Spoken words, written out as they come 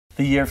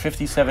The year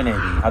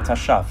 5780,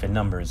 Hatashaf in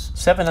numbers,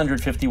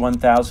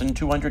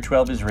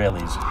 751,212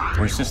 Israelis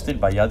were assisted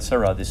by Yad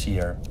Sarah this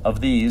year.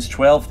 Of these,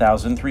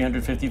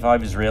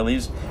 12,355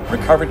 Israelis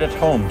recovered at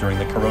home during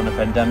the corona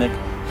pandemic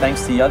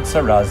thanks to Yad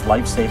Sarah's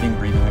life-saving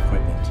breathing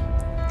equipment.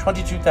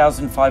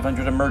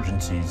 22,500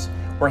 emergencies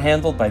were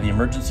handled by the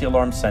Emergency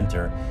Alarm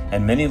Center,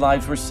 and many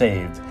lives were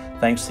saved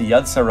thanks to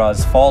Yad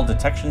Sarah's fall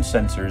detection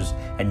sensors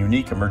and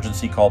unique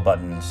emergency call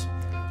buttons.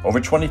 Over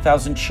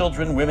 20,000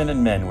 children, women,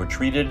 and men were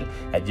treated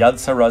at Yad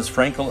Sarah's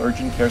Frankel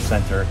Urgent Care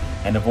Center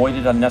and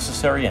avoided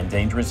unnecessary and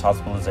dangerous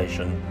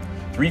hospitalization.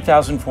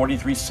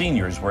 3,043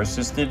 seniors were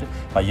assisted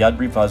by Yad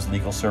Rivah's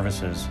legal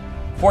services.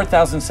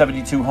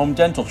 4,072 home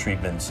dental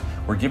treatments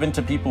were given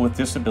to people with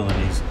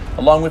disabilities,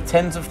 along with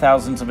tens of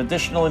thousands of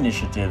additional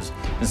initiatives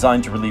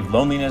designed to relieve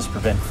loneliness,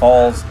 prevent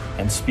falls,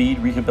 and speed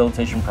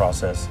rehabilitation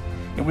process.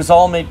 It was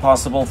all made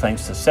possible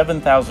thanks to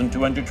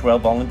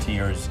 7,212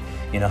 volunteers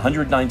in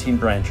 119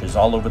 branches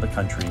all over the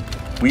country.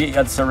 We at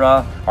Yad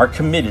Sarah are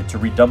committed to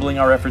redoubling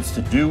our efforts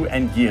to do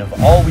and give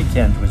all we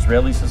can to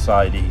Israeli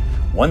society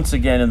once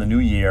again in the new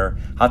year,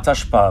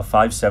 Hatashpa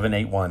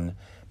 5781.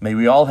 May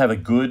we all have a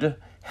good,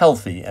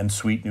 healthy, and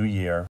sweet new year.